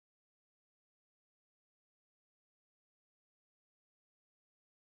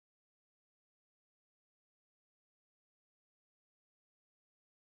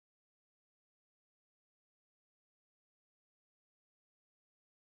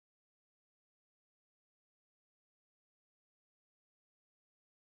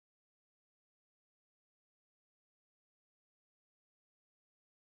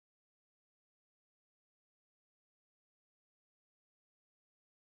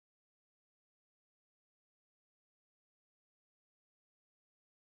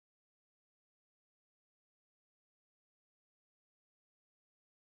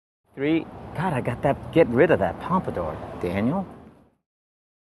3. God, I got that. Get rid of that pompadour, Daniel.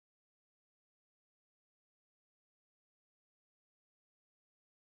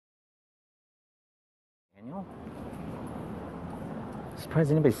 Daniel?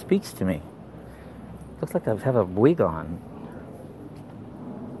 Surprised anybody speaks to me. Looks like I have a wig on.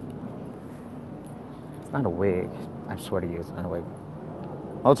 It's not a wig. I swear to you, it's not a wig.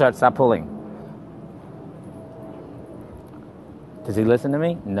 Mozart, stop pulling. Does he listen to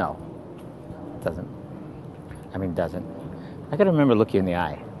me? No. Doesn't. Doesn't. I gotta remember to look you in the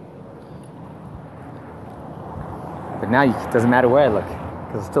eye. But now it doesn't matter where I look,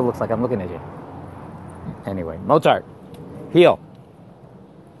 because it still looks like I'm looking at you. Anyway, Mozart, heel.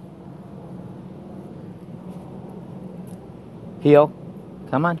 Heel.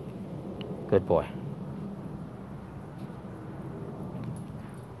 Come on. Good boy.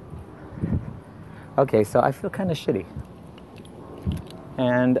 Okay, so I feel kind of shitty.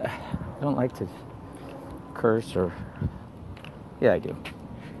 And I don't like to curse or... Yeah, I do.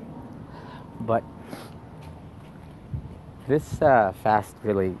 But this fast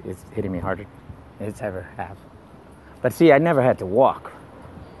really is hitting me harder than it's ever have. But see, I never had to walk.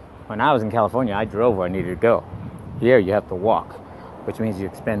 When I was in California, I drove where I needed to go. Here, you have to walk, which means you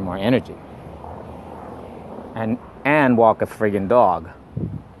expend more energy. And walk a friggin' dog.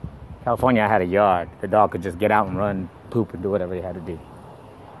 California, I had a yard. The dog could just get out and run, poop, and do whatever he had to do.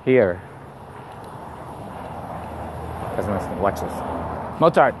 Here, doesn't listen. Watch this.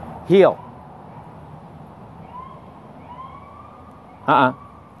 Mozart, heel.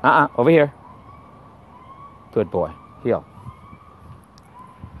 Over here. Good boy. Heel.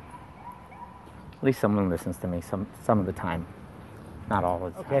 At least someone listens to me some of the time. Not all the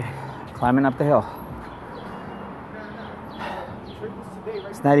time. Okay. Climbing up the hill.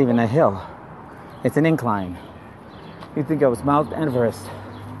 It's not even a hill. It's an incline. You'd think I was Mount Everest.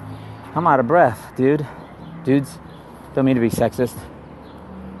 I'm out of breath, dude. Dudes, don't mean to be sexist.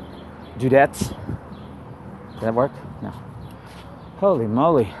 Dudettes. Does that work? No. Holy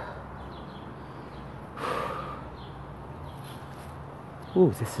moly.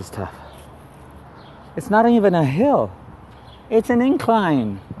 Ooh, this is tough. It's not even a hill. It's an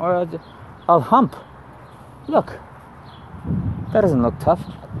incline or a hump. Look. That doesn't look tough.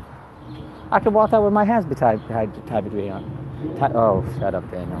 I could walk out with my hands tied between on. Oh, shut up,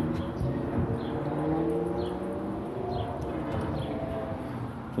 Daniel.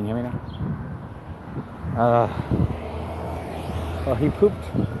 Can you hear me now? Well, he pooped.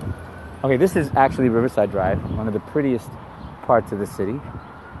 Okay, this is actually Riverside Drive, one of the prettiest parts of the city,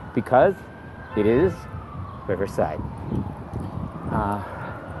 because it is Riverside.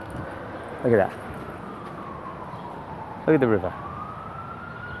 Look at that. Look at the river.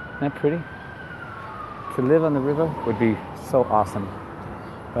 Isn't that pretty? To live on the river would be so awesome.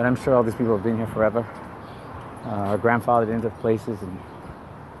 But I'm sure all these people have been here forever. Our grandfathered into places, and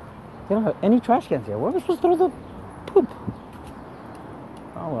they don't have any trash cans here. Where am I supposed to throw the poop?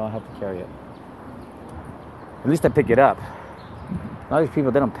 Oh well, I'll have to carry it. At least I pick it up. A lot of these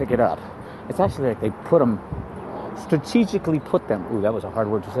people, they don't pick it up. It's actually like they strategically put them, ooh, that was a hard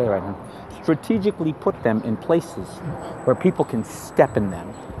word to say right now, strategically put them in places where people can step in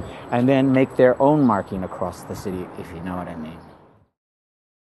them and then make their own marking across the city, if you know what I mean.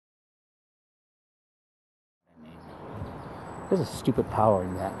 There's a stupid power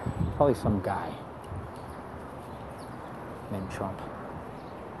in that. Probably some guy named Trump.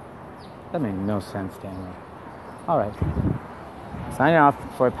 That made no sense, Daniel. All right. Signing off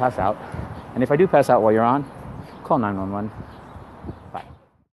before I pass out. And if I do pass out while you're on, call 911.